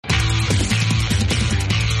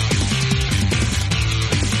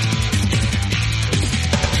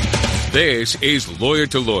This is Lawyer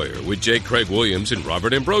to Lawyer with J. Craig Williams and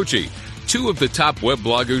Robert Ambrogi, two of the top web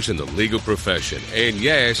bloggers in the legal profession. And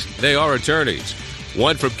yes, they are attorneys,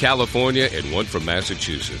 one from California and one from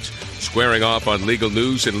Massachusetts, squaring off on legal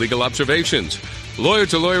news and legal observations. Lawyer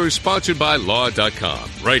to Lawyer is sponsored by Law.com,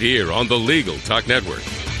 right here on the Legal Talk Network.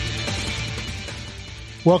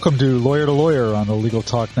 Welcome to Lawyer on the Legal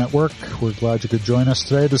Talk Network. We're glad you could join us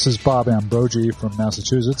today. This is Bob Ambrogi from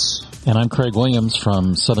Massachusetts. And I'm Craig Williams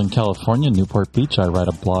from Southern California, Newport Beach. I write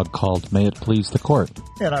a blog called May It Please the Court.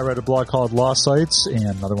 And I write a blog called Law Sites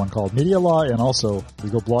and another one called Media Law and also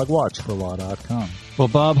Legal Blog Watch for Law.com. Well,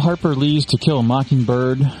 Bob, Harper Lee's To Kill a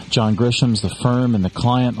Mockingbird, John Grisham's The Firm, and The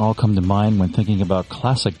Client all come to mind when thinking about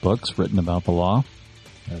classic books written about the law.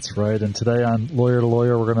 That's right. And today on Lawyer to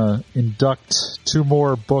Lawyer, we're going to induct two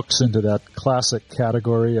more books into that classic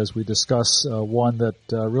category as we discuss one that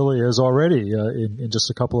really has already, in just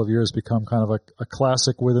a couple of years, become kind of a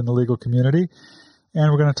classic within the legal community. And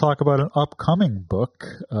we're going to talk about an upcoming book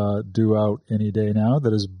due out any day now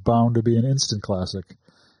that is bound to be an instant classic.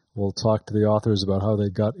 We'll talk to the authors about how they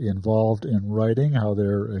got involved in writing, how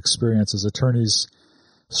their experience as attorneys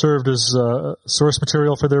served as source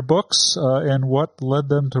material for their books, and what led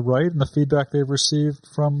them to write and the feedback they've received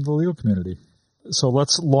from the legal community. So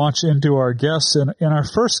let's launch into our guests. And our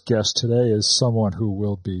first guest today is someone who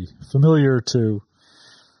will be familiar to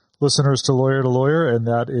listeners to Lawyer, and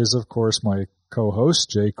that is, of course, my co-host,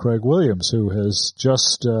 J. Craig Williams, who has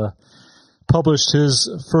just published his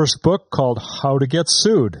first book called How to Get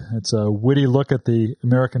Sued. It's a witty look at the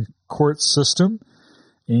American court system,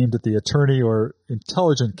 aimed at the attorney or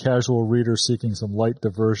intelligent casual reader seeking some light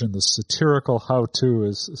diversion. The satirical how-to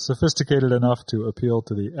is sophisticated enough to appeal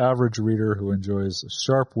to the average reader who enjoys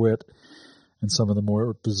sharp wit and some of the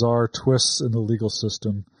more bizarre twists in the legal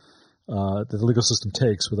system that the legal system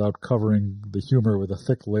takes without covering the humor with a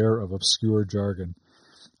thick layer of obscure jargon.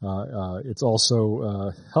 It's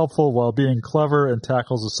also helpful while being clever and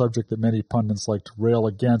tackles a subject that many pundits like to rail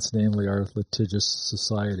against, namely our litigious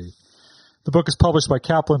society. The book is published by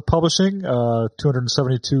Kaplan Publishing,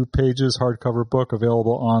 272 pages, hardcover book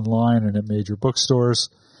available online and at major bookstores.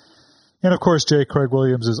 And, of course, J. Craig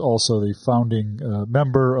Williams is also the founding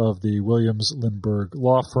member of the Williams Lindbergh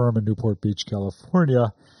Law Firm in Newport Beach,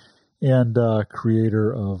 California, and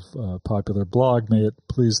creator of a popular blog, May It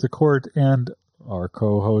Please the Court, and our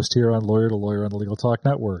co-host here on Lawyer to Lawyer on the Legal Talk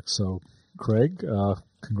Network. So, Craig,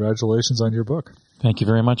 congratulations on your book. Thank you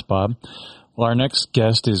very much, Bob. Well, our next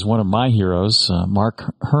guest is one of my heroes, Mark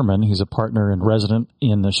Herman. He's a partner and resident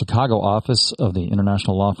in the Chicago office of the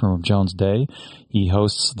international law firm of Jones Day. He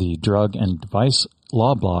hosts the Drug and Device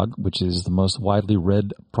Law blog, which is the most widely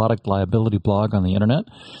read product liability blog on the internet.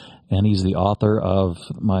 And he's the author of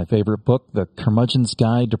my favorite book, The Curmudgeon's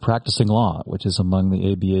Guide to Practicing Law, which is among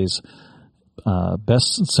the ABA's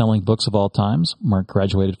best-selling books of all times. Mark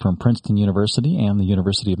graduated from Princeton University and the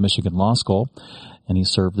University of Michigan Law School, and he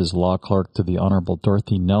served as law clerk to the Honorable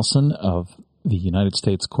Dorothy Nelson of the United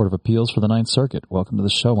States Court of Appeals for the Ninth Circuit. Welcome to the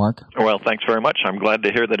show, Mark. Well, thanks very much. I'm glad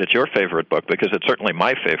to hear that it's your favorite book because it's certainly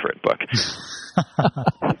my favorite book.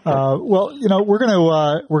 Well, we're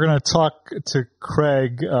gonna talk to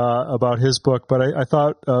Craig about his book, but I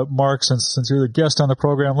thought, Mark, since you're the guest on the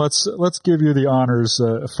program, let's give you the honors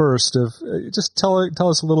first. Just tell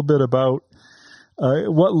us a little bit about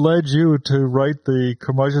what led you to write the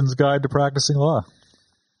Curmudgeon's Guide to Practicing Law.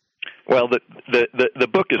 Well, the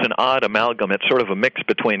book is an odd amalgam. It's sort of a mix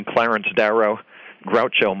between Clarence Darrow,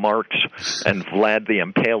 Groucho Marx, and Vlad the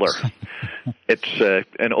Impaler. It's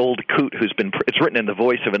an old coot it's written in the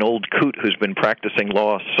voice of an old coot who's been practicing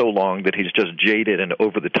law so long that he's just jaded and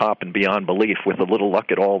over the top and beyond belief. With a little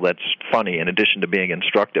luck at all, that's funny in addition to being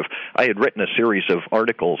instructive. I had written a series of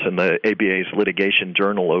articles in the ABA's litigation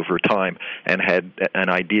journal over time and had an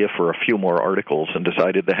idea for a few more articles and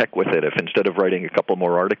decided the heck with it. If instead of writing a couple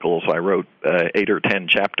more articles, I wrote 8 or 10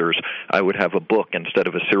 chapters, I would have a book instead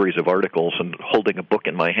of a series of articles, and holding a book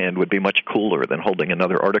in my hand would be much cooler than holding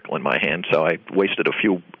another article in my hand. So I wasted a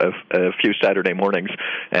few Saturday mornings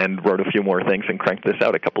and wrote a few more things and cranked this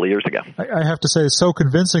out a couple of years ago. I have to say, so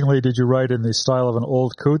convincingly did you write in the style of an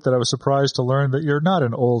old coot that I was surprised to learn that you're not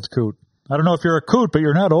an old coot. I don't know if you're a coot, but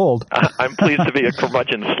you're not old. I'm pleased to be a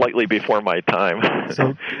curmudgeon slightly before my time.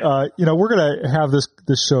 So, we're going to have this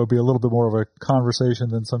show be a little bit more of a conversation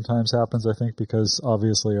than sometimes happens, I think, because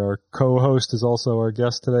obviously our co-host is also our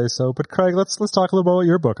guest today. So, but Craig, let's talk a little bit about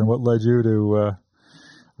your book and what led you to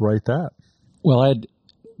write that. Well, I'd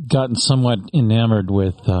gotten somewhat enamored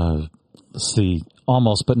with the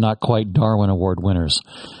almost but not quite Darwin Award winners.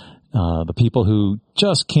 the people who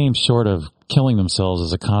just came short of killing themselves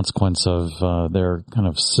as a consequence of their kind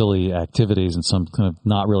of silly activities and some kind of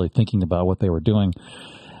not really thinking about what they were doing.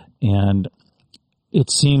 And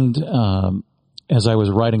it seemed, as I was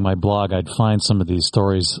writing my blog, I'd find some of these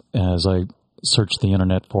stories as I searched the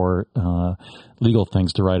internet for legal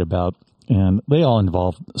things to write about. And they all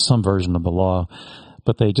involved some version of the law,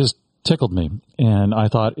 but they just tickled me. And I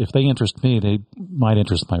thought if they interest me, they might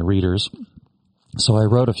interest my readers. So I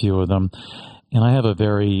wrote a few of them. And I have a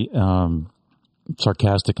very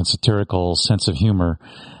sarcastic and satirical sense of humor,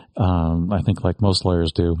 I think like most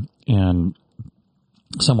lawyers do, and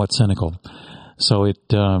somewhat cynical. So it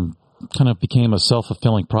kind of became a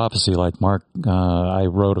self-fulfilling prophecy like Mark. I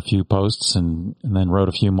wrote a few posts and then wrote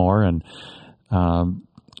a few more and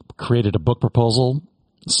created a book proposal,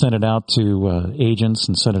 sent it out to agents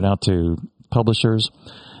and sent it out to publishers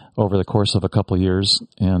over the course of a couple of years.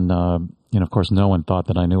 And, of course, no one thought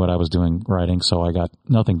that I knew what I was doing writing, so I got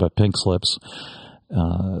nothing but pink slips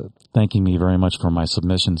thanking me very much for my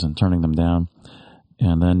submissions and turning them down.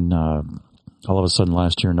 And then all of a sudden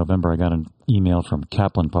last year in November, I got an email from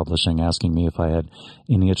Kaplan Publishing asking me if I had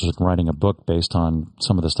any interest in writing a book based on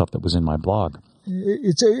some of the stuff that was in my blog.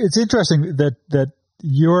 It's interesting that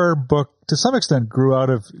your book, to some extent, grew out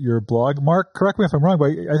of your blog. Mark, correct me if I'm wrong, but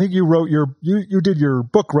I think you did your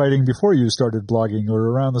book writing before you started blogging, or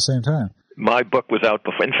around the same time. My book was out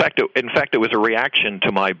before. In fact, it was a reaction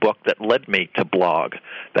to my book that led me to blog.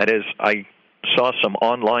 That is, I saw some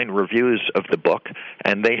online reviews of the book,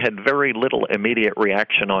 and they had very little immediate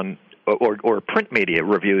reaction on, or print media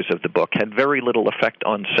reviews of the book had very little effect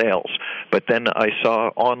on sales. But then I saw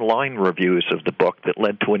online reviews of the book that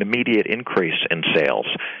led to an immediate increase in sales.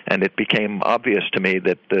 And it became obvious to me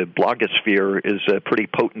that the blogosphere is a pretty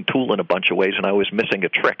potent tool in a bunch of ways, and I was missing a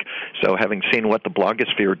trick. So having seen what the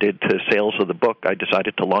blogosphere did to sales of the book, I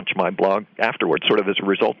decided to launch my blog afterwards, sort of as a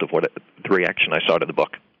result of the reaction I saw to the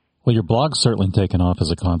book. Well, your blog's certainly taken off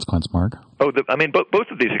as a consequence, Mark. Oh,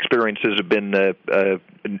 both of these experiences have been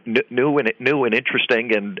new and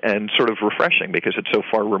interesting and sort of refreshing because it's so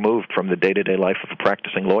far removed from the day-to-day life of a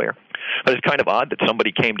practicing lawyer. But it's kind of odd that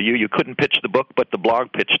somebody came to you. You couldn't pitch the book, but the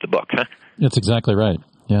blog pitched the book, huh? That's exactly right.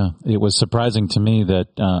 Yeah, it was surprising to me that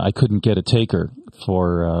I couldn't get a taker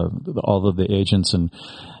for all of the agents, and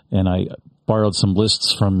I borrowed some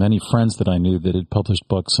lists from many friends that I knew that had published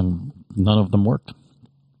books, and none of them worked.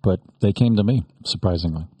 But they came to me,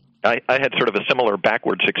 surprisingly. I had sort of a similar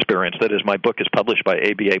backwards experience. That is, my book is published by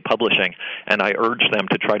ABA Publishing, and I urged them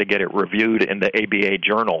to try to get it reviewed in the ABA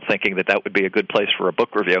Journal, thinking that would be a good place for a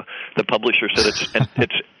book review. The publisher said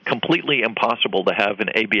it's completely impossible to have an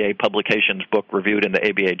ABA Publications book reviewed in the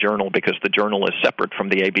ABA Journal because the journal is separate from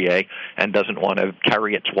the ABA and doesn't want to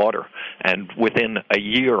carry its water. And within a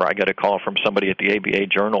year, I got a call from somebody at the ABA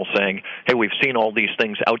Journal saying, "Hey, we've seen all these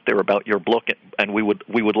things out there about your book, and we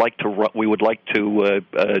would like to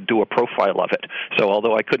do a profile of it." So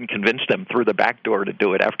although I couldn't convince them through the back door to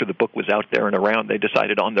do it after the book was out there and around, they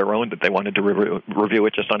decided on their own that they wanted to review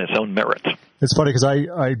it just on its own merits. It's funny because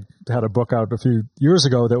I had a book out a few years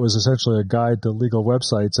ago that was essentially a guide to legal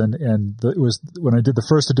websites, and it was when I did the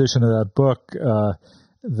first edition of that book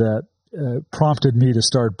that prompted me to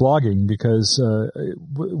start blogging, because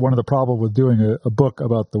one of the problems with doing a book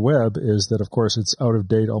about the web is that, of course, it's out of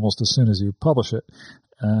date almost as soon as you publish it.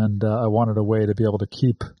 And I wanted a way to be able to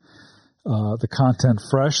keep the content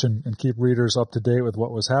fresh and keep readers up to date with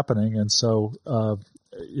what was happening. And so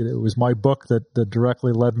it was my book that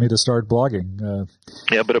directly led me to start blogging.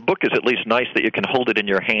 Yeah, but a book is at least nice that you can hold it in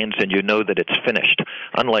your hands and you know that it's finished,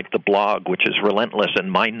 unlike the blog, which is relentless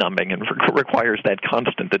and mind-numbing and requires that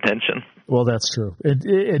constant attention. Well, that's true.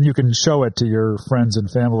 And you can show it to your friends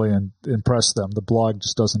and family and impress them. The blog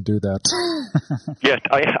just doesn't do that. Yeah,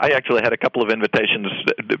 I actually had a couple of invitations,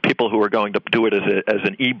 people who were going to do it as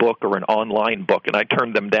an e-book or an online book, and I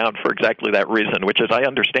turned them down for exactly that reason, which is I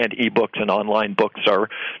understand e-books and online books are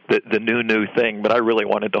the new thing, but I really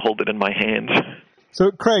wanted to hold it in my hands.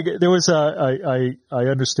 So, Craig, there was I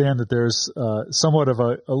understand that there's somewhat of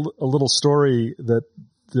a little story that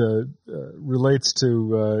relates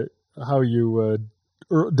to how you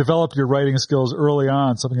developed your writing skills early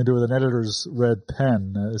on, something to do with an editor's red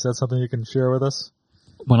pen. Is that something you can share with us?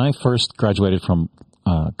 When I first graduated from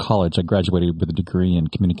college, I graduated with a degree in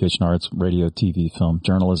communication arts, radio, TV, film,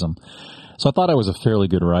 journalism. So I thought I was a fairly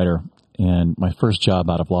good writer. And my first job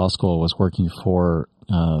out of law school was working for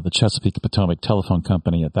the Chesapeake Potomac Telephone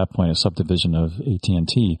Company, at that point a subdivision of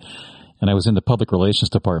AT&T. And I was in the public relations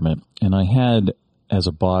department. And I had as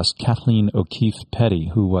a boss Kathleen O'Keefe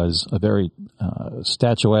Petty, who was a very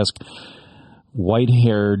statuesque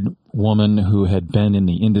white-haired woman who had been in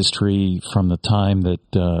the industry from the time that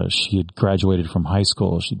she had graduated from high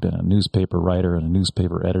school. She'd been a newspaper writer and a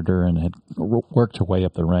newspaper editor and had worked her way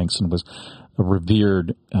up the ranks and was a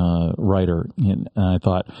revered writer. And I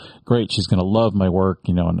thought, great, she's going to love my work.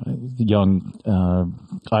 And the young,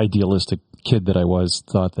 idealistic kid that I was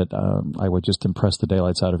thought that I would just impress the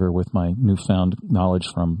daylights out of her with my newfound knowledge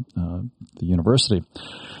from the university.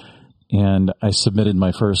 And I submitted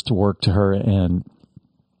my first work to her, and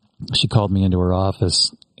she called me into her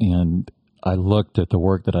office, and I looked at the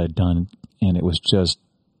work that I'd done, and it was just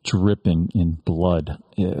dripping in blood.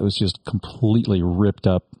 It was just completely ripped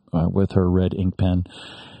up with her red ink pen.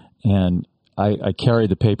 And I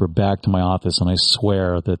carried the paper back to my office, and I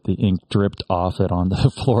swear that the ink dripped off it on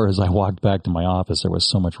the floor as I walked back to my office. There was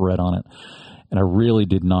so much red on it. And I really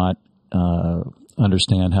did not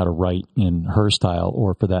understand how to write in her style,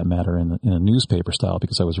 or for that matter in a newspaper style,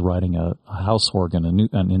 because I was writing a house organ,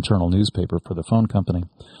 an internal newspaper for the phone company.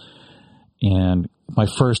 And my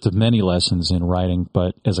first of many lessons in writing,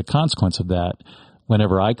 but as a consequence of that,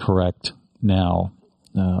 whenever I correct now,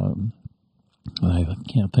 I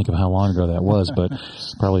can't think of how long ago that was, but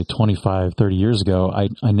probably 25, 30 years ago,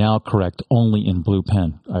 I now correct only in blue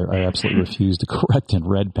pen. I absolutely refuse to correct in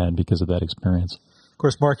red pen because of that experience. Of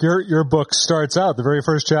course, Mark, your book starts out, the very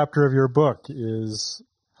first chapter of your book is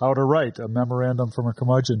How to Write, a Memorandum from a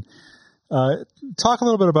Curmudgeon. Talk a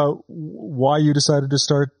little bit about why you decided to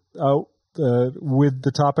start out with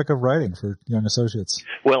the topic of writing for young associates.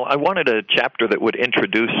 Well, I wanted a chapter that would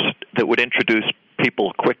introduce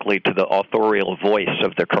people quickly to the authorial voice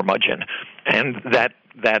of the curmudgeon, and that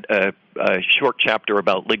short chapter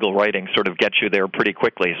about legal writing sort of gets you there pretty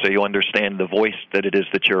quickly, so you understand the voice that it is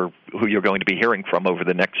who you're going to be hearing from over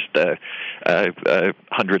the next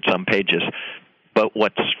 100-some pages. But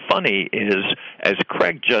what's funny is, as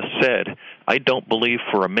Craig just said, I don't believe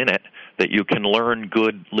for a minute that you can learn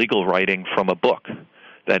good legal writing from a book.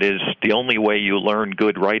 That is, the only way you learn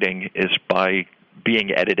good writing is by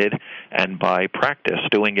being edited and by practice,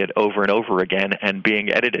 doing it over and over again and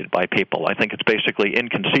being edited by people. I think it's basically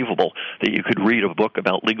inconceivable that you could read a book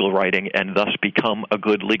about legal writing and thus become a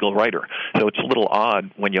good legal writer. So it's a little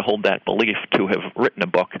odd when you hold that belief to have written a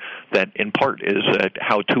book that in part is a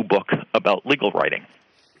how-to book about legal writing.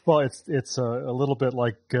 Well, it's a little bit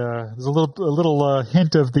like there's a little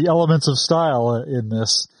hint of the elements of style in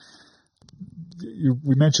this.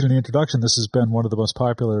 We mentioned in the introduction this has been one of the most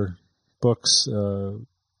popular books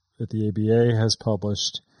that the ABA has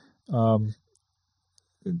published.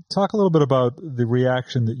 Talk a little bit about the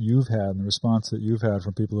reaction that you've had and the response that you've had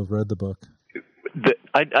from people who've read the book.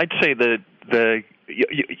 I'd say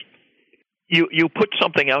you put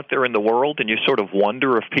something out there in the world and you sort of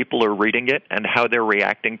wonder if people are reading it and how they're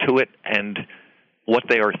reacting to it and what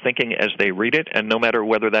they are thinking as they read it, and no matter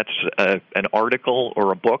whether that's an article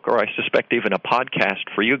or a book or I suspect even a podcast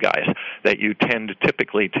for you guys, that you tend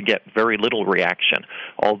typically to get very little reaction.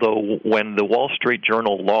 Although when the Wall Street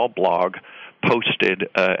Journal Law Blog posted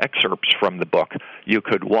excerpts from the book, you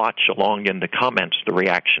could watch along in the comments the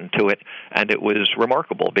reaction to it, and it was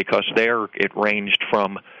remarkable because there it ranged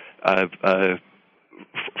from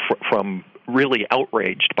really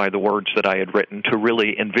outraged by the words that I had written to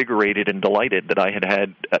really invigorated and delighted that I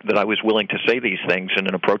was willing to say these things in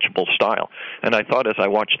an approachable style. And I thought as I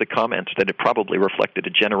watched the comments that it probably reflected a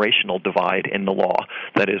generational divide in the law.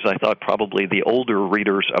 That is, I thought probably the older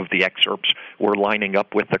readers of the excerpts were lining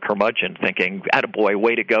up with the curmudgeon thinking, attaboy,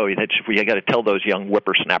 way to go, you got to tell those young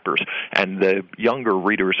whippersnappers. And the younger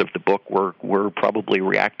readers of the book were probably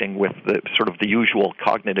reacting with the sort of the usual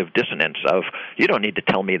cognitive dissonance of, you don't need to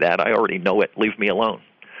tell me that, I already know it, leave me alone.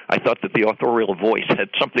 I thought that the authorial voice had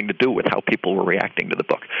something to do with how people were reacting to the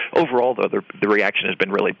book. Overall, though, the reaction has been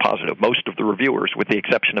really positive. Most of the reviewers, with the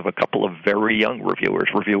exception of a couple of very young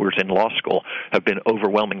reviewers in law school, have been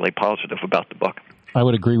overwhelmingly positive about the book. I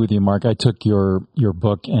would agree with you, Mark. I took your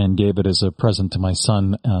book and gave it as a present to my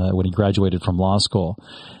son when he graduated from law school.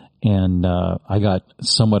 And I got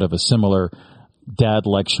somewhat of a similar dad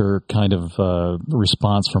lecture kind of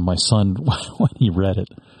response from my son when he read it.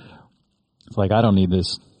 It's like, I don't need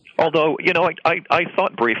this. Although, I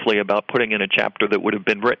thought briefly about putting in a chapter that would have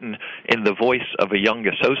been written in the voice of a young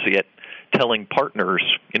associate telling partners,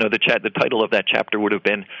 the title of that chapter would have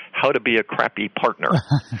been How to Be a Crappy Partner,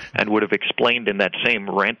 and would have explained in that same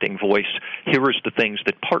ranting voice, here is the things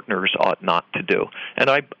that partners ought not to do. And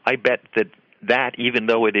I bet that, even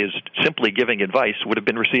though it is simply giving advice, would have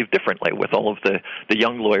been received differently with all of the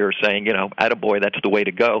young lawyers saying, attaboy, that's the way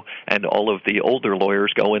to go, and all of the older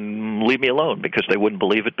lawyers going, leave me alone, because they wouldn't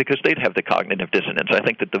believe it because they'd have the cognitive dissonance. I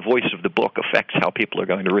think that the voice of the book affects how people are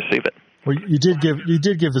going to receive it. Well, you did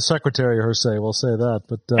give the secretary her say. We'll say that.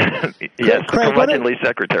 But yes, Craig, the curmudgeonly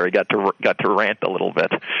secretary got to rant a little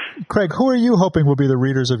bit. Craig, who are you hoping will be the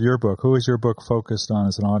readers of your book? Who is your book focused on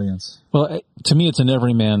as an audience? Well, to me, it's an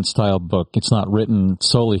everyman style book. It's not written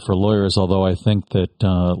solely for lawyers, although I think that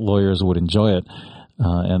lawyers would enjoy it,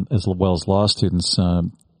 and as well as law students.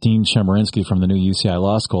 Dean Chemerinsky from the new UCI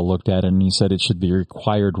Law School looked at it and he said it should be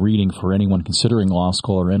required reading for anyone considering law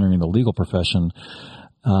school or entering the legal profession.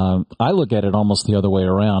 I look at it almost the other way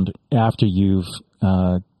around. After you've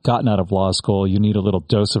gotten out of law school, you need a little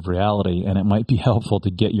dose of reality, and it might be helpful to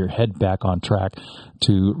get your head back on track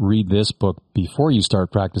to read this book before you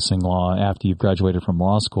start practicing law after you've graduated from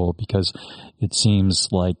law school, because it seems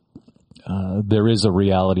like there is a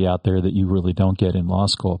reality out there that you really don't get in law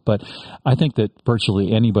school. But I think that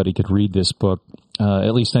virtually anybody could read this book,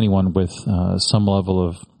 at least anyone with some level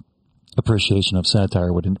of appreciation of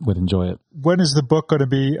satire would enjoy it. When is the book going to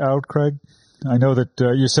be out, Craig? I know that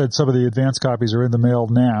you said some of the advanced copies are in the mail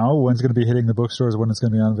now. When's it going to be hitting the bookstores? When it's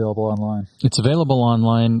going to be available online? It's available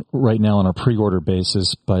online right now on a pre-order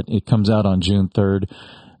basis, but it comes out on June 3rd.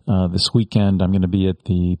 This weekend, I'm going to be at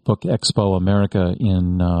the Book Expo America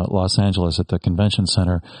in Los Angeles at the Convention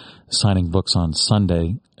Center, signing books on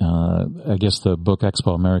Sunday. I guess the Book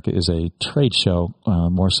Expo America is a trade show,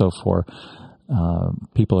 more so for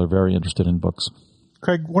people are very interested in books.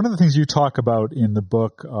 Craig, one of the things you talk about in the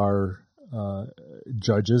book are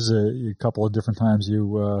judges. A couple of different times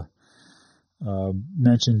you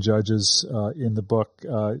mention judges in the book.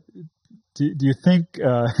 Do you think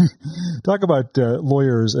talk about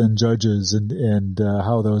lawyers and judges and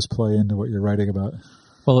how those play into what you're writing about?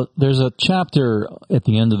 Well, there's a chapter at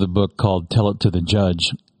the end of the book called Tell It to the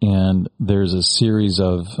Judge, and there's a series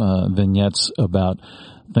of vignettes about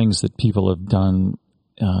things that people have done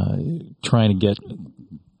trying to get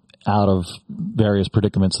out of various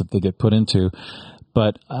predicaments that they get put into.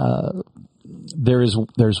 But there's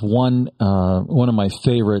one of my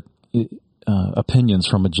favorite opinions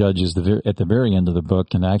from a judge is at the very end of the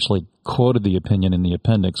book, and I actually quoted the opinion in the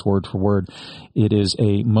appendix word for word. It is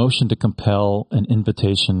a motion to compel an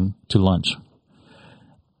invitation to lunch.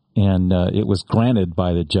 And it was granted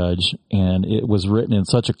by the judge, and it was written in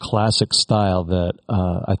such a classic style that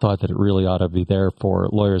I thought that it really ought to be there for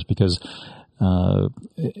lawyers because, and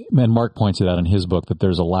Mark points it out in his book, that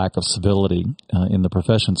there's a lack of civility in the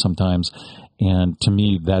profession sometimes. And to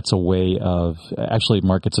me, that's a way of, actually,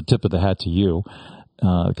 Mark, it's a tip of the hat to you,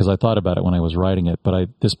 because I thought about it when I was writing it. But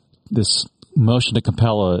this motion to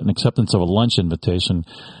compel an acceptance of a lunch invitation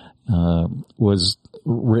was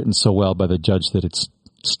written so well by the judge that it's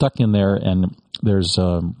stuck in there, and there's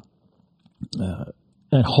a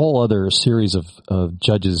whole other series of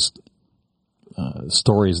judges'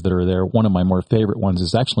 stories that are there. One of my more favorite ones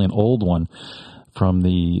is actually an old one from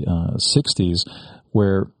the 60s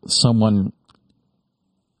where someone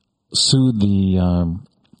sued the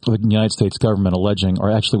United States government alleging, or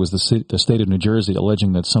actually was the state of New Jersey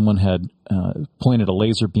alleging that someone had pointed a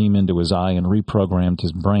laser beam into his eye and reprogrammed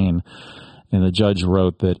his brain. And the judge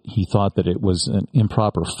wrote that he thought that it was an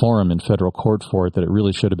improper forum in federal court for it, that it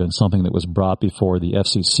really should have been something that was brought before the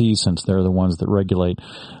FCC, since they're the ones that regulate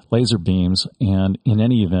laser beams. And in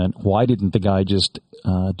any event, why didn't the guy just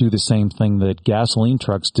do the same thing that gasoline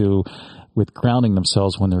trucks do with grounding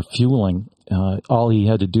themselves when they're fueling? All he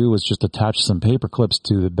had to do was just attach some paper clips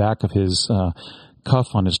to the back of his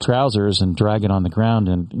cuff on his trousers and drag it on the ground,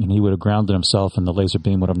 and he would have grounded himself, and the laser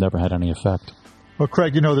beam would have never had any effect. Well,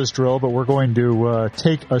 Craig, you know this drill, but we're going to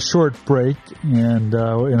take a short break, and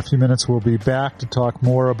in a few minutes we'll be back to talk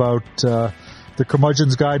more about the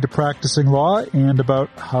Curmudgeon's Guide to Practicing Law and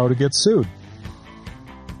about how to get sued.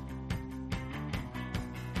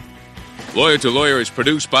 Lawyer to Lawyer is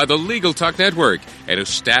produced by the Legal Talk Network and a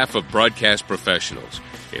staff of broadcast professionals.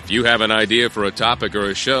 If you have an idea for a topic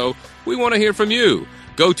or a show, we want to hear from you.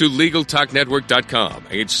 Go to LegalTalkNetwork.com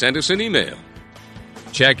and send us an email.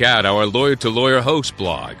 Check out our Lawyer to Lawyer host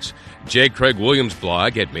blogs. J. Craig Williams'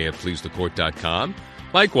 blog at mayitpleasethecourt.com.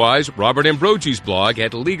 Likewise, Robert Ambrogi's blog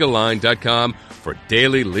at LegalLine.com for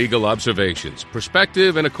daily legal observations,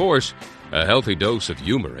 perspective, and, of course, a healthy dose of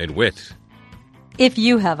humor and wit. If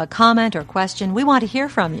you have a comment or question, we want to hear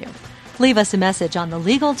from you. Leave us a message on the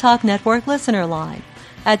Legal Talk Network listener line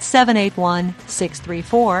at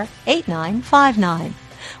 781-634-8959.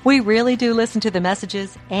 We really do listen to the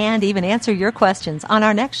messages and even answer your questions on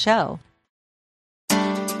our next show.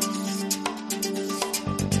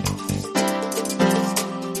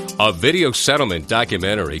 A video settlement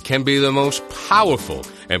documentary can be the most powerful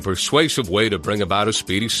and persuasive way to bring about a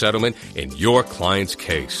speedy settlement in your client's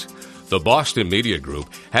case. The Boston Media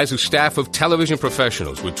Group has a staff of television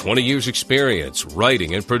professionals with 20 years experience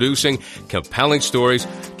writing and producing compelling stories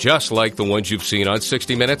just like the ones you've seen on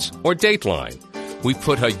 60 Minutes or Dateline. We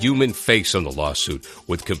put a human face on the lawsuit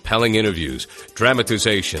with compelling interviews,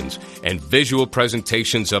 dramatizations, and visual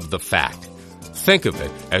presentations of the fact. Think of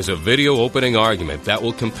it as a video opening argument that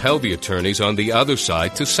will compel the attorneys on the other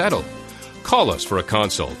side to settle. Call us for a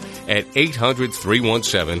consult at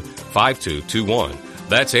 800-317-5221.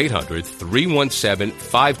 That's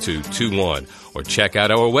 800-317-5221. Or check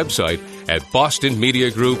out our website at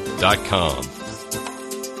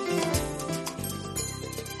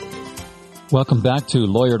bostonmediagroup.com. Welcome back to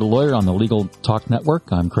Lawyer to Lawyer on the Legal Talk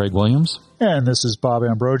Network. I'm Craig Williams. And this is Bob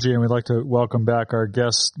Ambrogi, and we'd like to welcome back our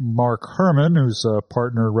guest, Mark Herman, who's a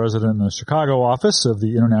partner resident in the Chicago office of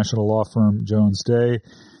the international law firm Jones Day,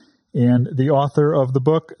 and the author of the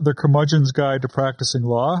book, The Curmudgeon's Guide to Practicing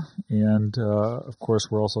Law. And, of course,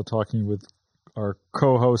 we're also talking with our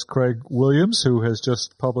co-host, Craig Williams, who has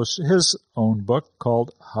just published his own book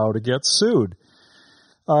called How to Get Sued.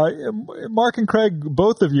 Mark and Craig,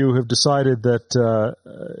 both of you have decided that,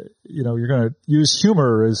 you're going to use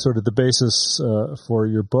humor as sort of the basis for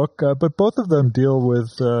your book, but both of them deal with,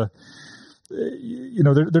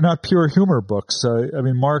 they're not pure humor books.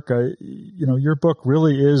 Mark, your book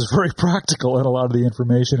really is very practical in a lot of the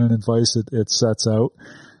information and advice it sets out.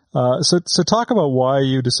 So talk about why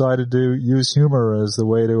you decided to use humor as the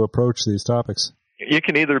way to approach these topics. You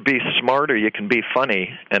can either be smart or you can be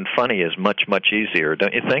funny, and funny is much, much easier,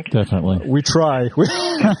 don't you think? Definitely. We try.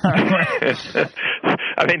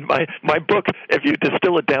 I mean, my book, if you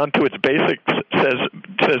distill it down to its basics, says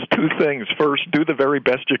two things. First, do the very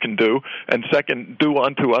best you can do, and second, do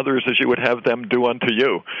unto others as you would have them do unto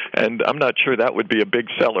you. And I'm not sure that would be a big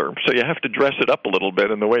seller. So you have to dress it up a little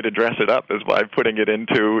bit, and the way to dress it up is by putting it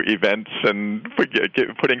into events and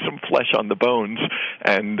putting some flesh on the bones,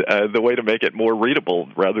 and the way to make it more readable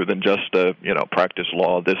rather than just, practice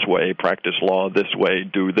law this way,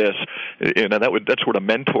 do this. That's what a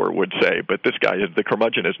mentor would say. But this guy, the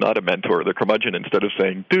curmudgeon, is not a mentor. The curmudgeon, instead of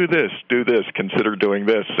saying, do this, consider doing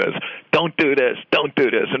this, says, don't do this,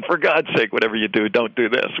 and for God's sake, whatever you do, don't do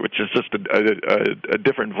this, which is just a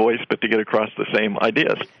different voice, but to get across the same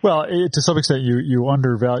ideas. Well, to some extent, you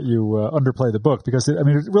underplay the book, because it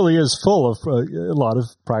really is full of a lot of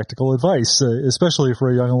practical advice, especially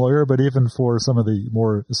for a young lawyer, but even for some of the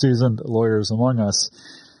more seasoned lawyers among us.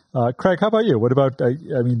 Craig, how about you? What about,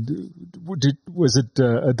 was it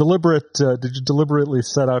a deliberate, did you deliberately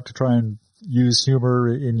set out to try and use humor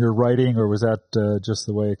in your writing, or was that just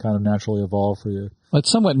the way it kind of naturally evolved for you? Well, it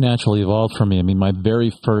somewhat naturally evolved for me. My very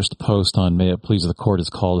first post on May It Please the Court is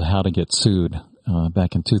called How to Get Sued,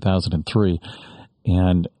 back in 2003.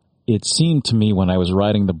 And it seemed to me when I was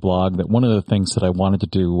writing the blog that one of the things that I wanted to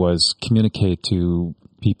do was communicate to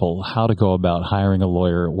people how to go about hiring a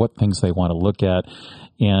lawyer, what things they want to look at,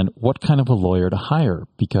 and what kind of a lawyer to hire.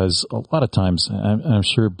 Because a lot of times, and I'm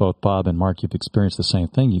sure both Bob and Mark, you've experienced the same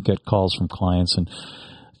thing. You get calls from clients and,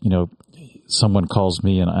 someone calls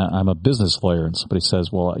me and I'm a business lawyer and somebody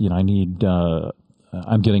says, well,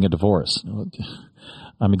 I'm getting a divorce.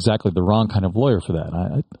 I'm exactly the wrong kind of lawyer for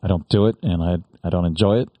that. I don't do it and I don't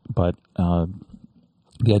enjoy it. But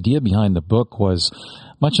the idea behind the book was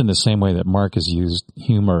much in the same way that Mark has used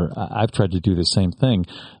humor. I've tried to do the same thing,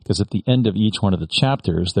 because at the end of each one of the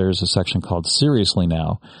chapters, there's a section called Seriously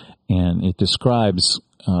Now, and it describes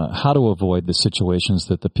how to avoid the situations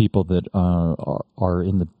that the people that are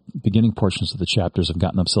in the beginning portions of the chapters have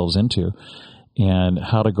gotten themselves into, and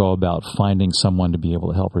how to go about finding someone to be able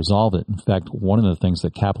to help resolve it. In fact, one of the things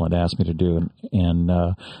that Kaplan asked me to do, and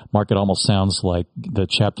Mark, it almost sounds like the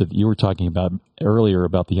chapter that you were talking about earlier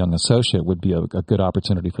about the young associate would be a good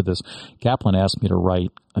opportunity for this. Kaplan asked me to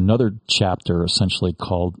write another chapter essentially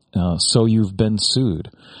called So You've Been Sued.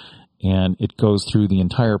 And it goes through the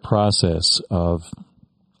entire process of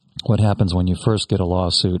what happens when you first get a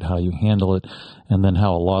lawsuit, how you handle it, and then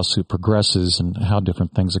how a lawsuit progresses and how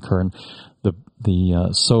different things occur. And the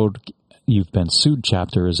So You've Been Sued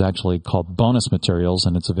chapter is actually called Bonus Materials,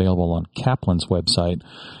 and it's available on Kaplan's website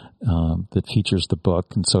that features the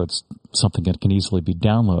book. And so it's something that can easily be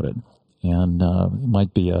downloaded. And it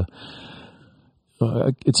might be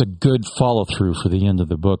it's a good follow-through for the end of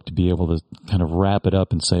the book to be able to kind of wrap it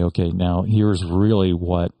up and say, okay, now here's really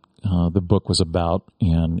what the book was about.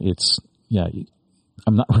 And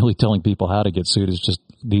I'm not really telling people how to get sued. It's just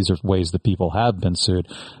these are ways that people have been sued.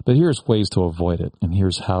 But here's ways to avoid it. And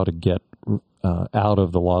here's how to get out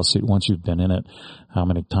of the lawsuit once you've been in it, how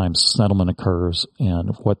many times settlement occurs,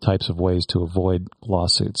 and what types of ways to avoid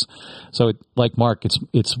lawsuits. So like Mark,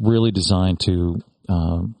 it's really designed to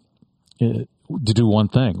to do one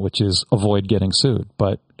thing, which is avoid getting sued.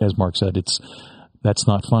 But as Mark said, that's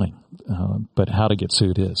not funny. But how to get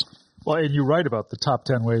sued is. Well, and you write about the top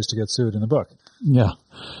 10 ways to get sued in the book. Yeah.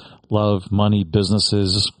 Love, money,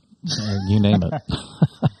 businesses, you name it.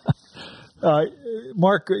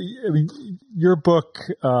 Mark, I mean, your book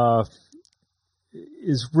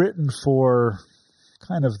is written for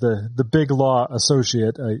kind of the big law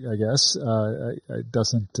associate, I guess. It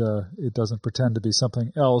doesn't pretend to be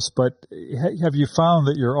something else. But have you found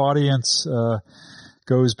that your audience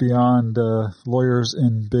goes beyond lawyers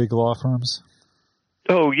in big law firms?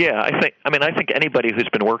 Oh yeah, I think anybody who's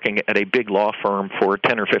been working at a big law firm for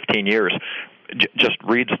 10 or 15 years just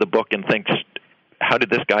reads the book and thinks, how did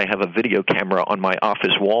this guy have a video camera on my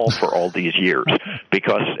office wall for all these years?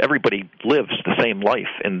 Because everybody lives the same life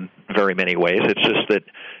in very many ways. It's just that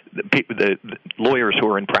the lawyers who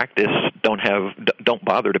are in practice don't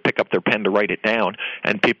bother to pick up their pen to write it down,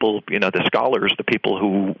 and people, the scholars, the people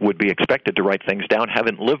who would be expected to write things down,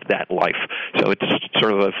 haven't lived that life. So it's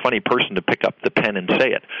sort of a funny person to pick up the pen and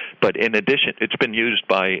say it. But in addition, it's been used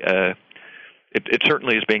by It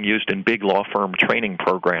certainly is being used in big law firm training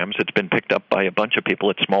programs. It's been picked up by a bunch of people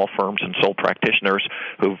at small firms and sole practitioners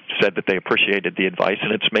who've said that they appreciated the advice,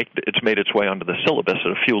 and it's made its way onto the syllabus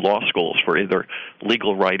at a few law schools for either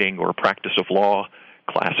legal writing or practice of law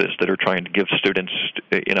classes that are trying to give students,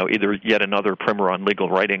 either yet another primer on legal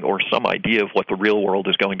writing or some idea of what the real world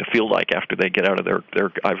is going to feel like after they get out of their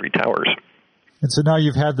ivory towers. And so now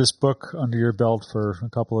you've had this book under your belt for a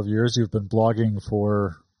couple of years. You've been blogging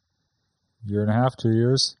for year and a half, 2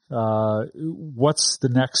 years. What's the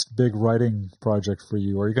next big writing project for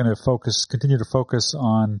you? Are you going to continue to focus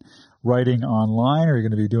on writing online? Are you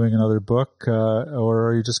going to be doing another book, or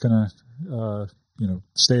are you just going to,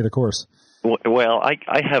 stay the course? Well,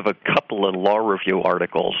 I have a couple of law review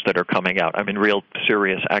articles that are coming out. I mean, real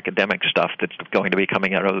serious academic stuff that's going to be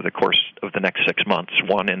coming out over the course of the next 6 months.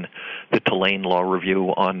 One in the Tulane Law Review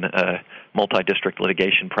on multi-district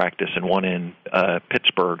litigation practice, and one in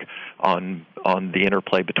Pittsburgh on the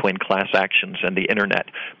interplay between class actions and the Internet.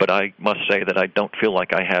 But I must say that I don't feel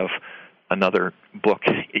like I have another book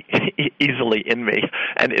easily in me,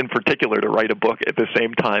 and in particular to write a book at the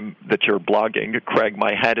same time that you're blogging. Craig,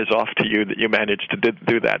 my hat is off to you that you managed to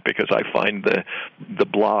do that, because I find the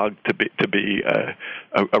blog to be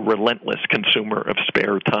a relentless consumer of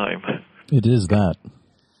spare time. It is that.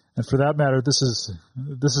 And for that matter, this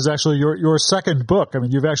is actually your second book. I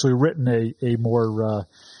mean, you've actually written a more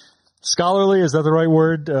scholarly, is that the right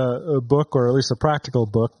word, a book, or at least a practical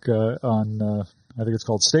book on I think it's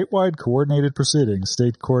called Statewide Coordinated Proceedings,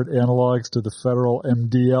 State Court Analogs to the Federal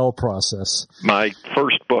MDL Process. My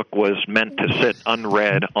first book was meant to sit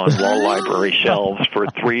unread on law library shelves for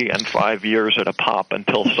 3 and 5 years at a pop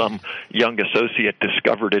until some young associate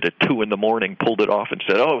discovered it at 2 a.m, pulled it off and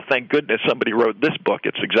said, "Oh, thank goodness somebody wrote this book.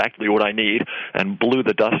 It's exactly what I need," and blew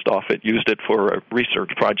the dust off it, used it for a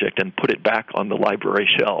research project, and put it back on the library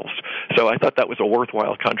shelves. So I thought that was a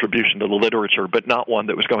worthwhile contribution to the literature, but not one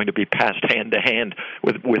that was going to be passed hand to hand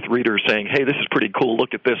with readers saying, "Hey, this is pretty cool,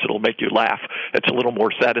 look at this, it'll make you laugh." It's a little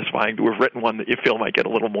more satisfying to have written one that you feel might get a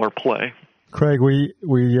little more play. Craig,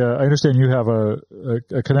 I understand you have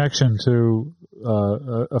a connection to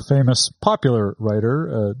a famous popular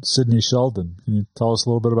writer, Sidney Sheldon. Can you tell us a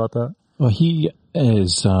little bit about that? Well, he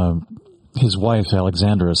is, his wife,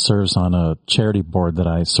 Alexandra, serves on a charity board that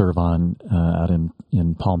I serve on out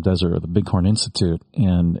in Palm Desert, the Bighorn Institute,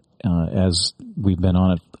 and as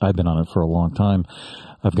I've been on it for a long time.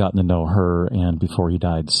 I've gotten to know her, and before he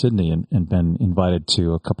died, Sidney, and been invited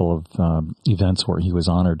to a couple of events where he was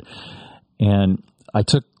honored. And I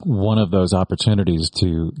took one of those opportunities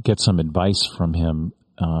to get some advice from him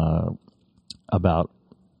about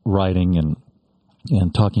writing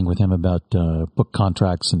and talking with him about book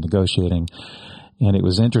contracts and negotiating. And it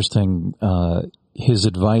was interesting, his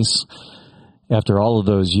advice. After all of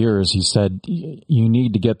those years, he said, you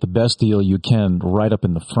need to get the best deal you can right up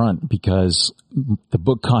in the front, because the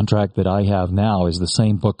book contract that I have now is the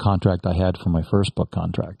same book contract I had for my first book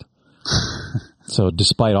contract. So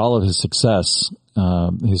despite all of his success,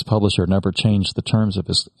 his publisher never changed the terms of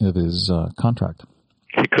his contract.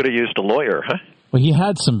 He could have used a lawyer, huh? Well, he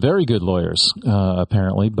had some very good lawyers,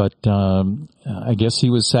 apparently, but I guess he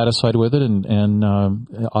was satisfied with it and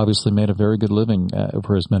obviously made a very good living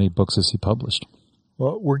for as many books as he published.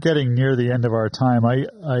 Well, we're getting near the end of our time.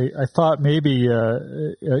 I thought maybe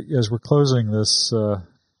as we're closing this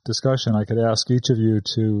discussion, I could ask each of you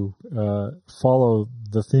to follow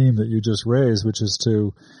the theme that you just raised, which is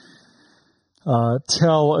to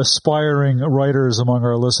tell aspiring writers among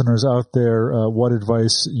our listeners out there what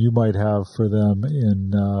advice you might have for them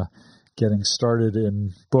getting started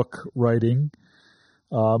in book writing.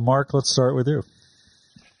 Mark, let's start with you.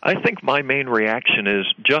 I think my main reaction is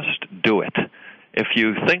just do it. If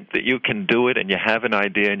you think that you can do it and you have an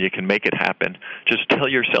idea and you can make it happen, just tell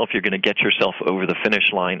yourself you're going to get yourself over the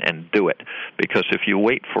finish line and do it. Because if you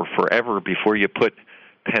wait for forever before you put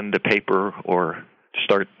pen to paper or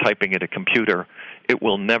start typing at a computer, it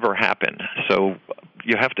will never happen. So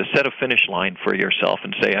you have to set a finish line for yourself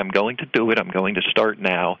and say, I'm going to do it, I'm going to start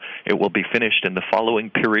now, it will be finished in the following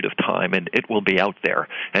period of time, and it will be out there.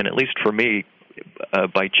 And at least for me,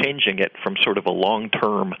 by changing it from sort of a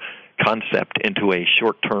long-term concept into a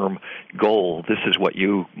short-term goal, this is what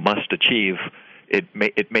you must achieve, it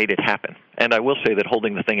made it happen. And I will say that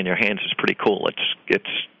holding the thing in your hands is pretty cool.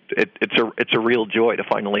 It's a real joy to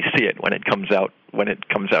finally see it when it comes out in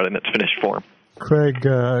its finished form. Craig,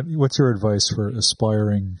 what's your advice for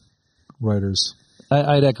aspiring writers?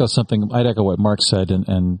 I'd echo what Mark said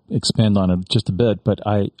and expand on it just a bit, but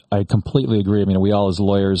I completely agree. I mean, we all as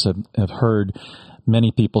lawyers have heard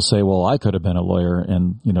many people say, well, I could have been a lawyer,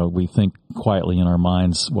 and, we think quietly in our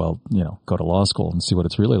minds, well, go to law school and see what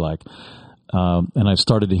it's really like. And I've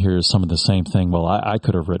started to hear some of the same thing. Well, I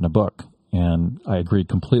could have written a book, and I agreed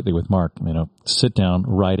completely with Mark. Sit down,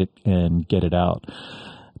 write it, and get it out.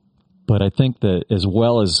 But I think that as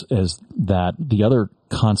well as that, the other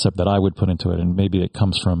concept that I would put into it, and maybe it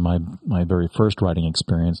comes from my very first writing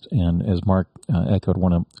experience, and as Mark echoed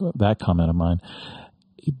that comment of mine,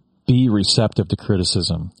 be receptive to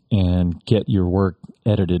criticism and get your work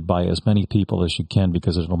edited by as many people as you can,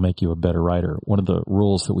 because it'll make you a better writer. One of the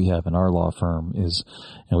rules that we have in our law firm is,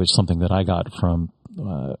 it's something that I got from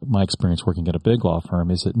my experience working at a big law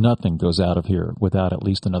firm, is that nothing goes out of here without at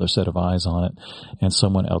least another set of eyes on it and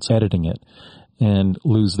someone else editing it, and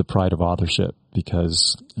lose the pride of authorship,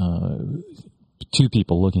 because two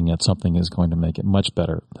people looking at something is going to make it much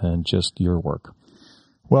better than just your work.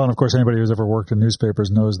 Well, and of course, anybody who's ever worked in newspapers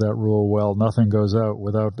knows that rule well. Nothing goes out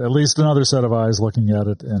without at least another set of eyes looking at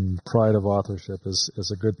it, and pride of authorship is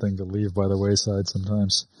a good thing to leave by the wayside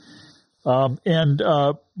sometimes. And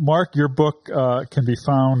Mark, your book can be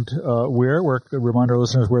found where? Remind our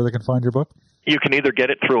listeners where they can find your book. You can either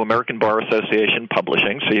get it through American Bar Association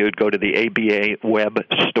Publishing, so you would go to the ABA web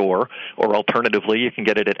store, or alternatively, you can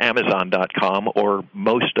get it at Amazon.com or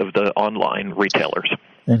most of the online retailers.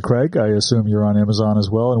 And Craig, I assume you're on Amazon as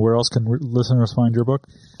well. And where else can listeners find your book?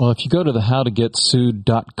 Well, if you go to the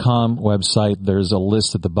howtogetsued.com website, there's a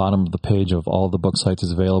list at the bottom of the page of all the book sites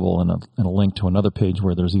is available, and a link to another page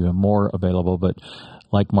where there's even more available. But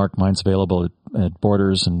like Mark, mine's available at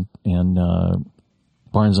Borders and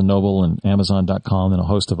Barnes & Noble and Amazon.com and a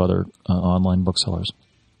host of other online booksellers.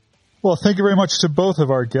 Well, thank you very much to both of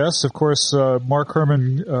our guests. Of course, Mark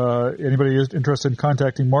Herman, anybody interested in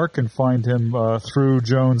contacting Mark can find him through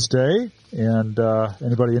Jones Day. And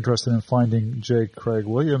anybody interested in finding J. Craig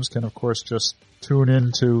Williams can, of course, just tune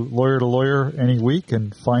in to Lawyer any week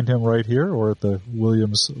and find him right here or at the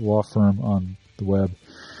Williams Law Firm on the web.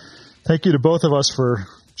 Thank you to both of us for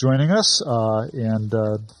joining us, and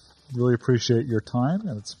really appreciate your time,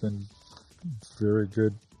 and it's been very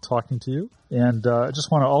good talking to you. And I just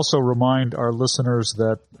want to also remind our listeners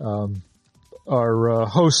that our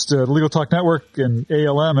host, Legal Talk Network and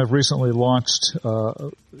ALM, have recently launched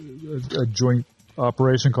a joint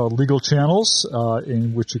operation called Legal Channels,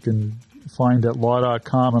 in which you can find at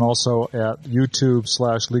law.com and also at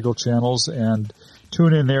YouTube/Legal Channels. And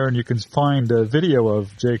tune in there, and you can find a video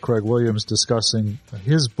of J. Craig Williams discussing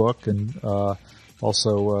his book and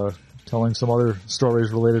also telling some other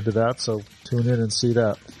stories related to that. So tune in and see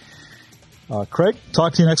that. Craig,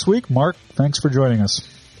 talk to you next week. Mark, thanks for joining us.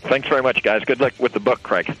 Thanks very much, guys. Good luck with the book,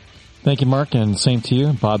 Craig. Thank you, Mark, and same to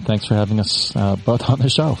you. Bob, thanks for having us both on the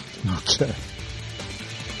show. Okay.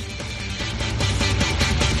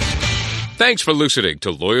 Thanks for listening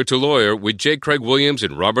to Lawyer with J. Craig Williams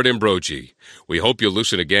and Robert Ambrogi. We hope you'll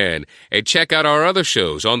listen again and check out our other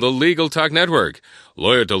shows on the Legal Talk Network.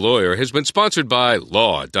 Lawyer to Lawyer has been sponsored by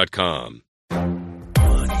Law.com.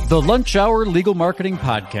 The Lunch Hour Legal Marketing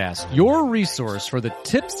Podcast, your resource for the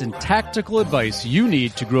tips and tactical advice you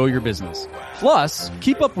need to grow your business. Plus,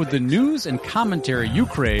 keep up with the news and commentary you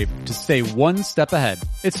crave to stay one step ahead.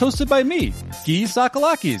 It's hosted by me, Guy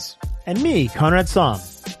Sakalakis. And me, Conrad Som.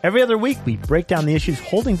 Every other week, we break down the issues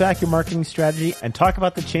holding back your marketing strategy and talk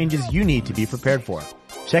about the changes you need to be prepared for.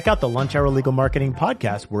 Check out the Lunch Hour Legal Marketing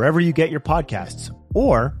Podcast wherever you get your podcasts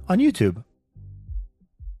or on YouTube.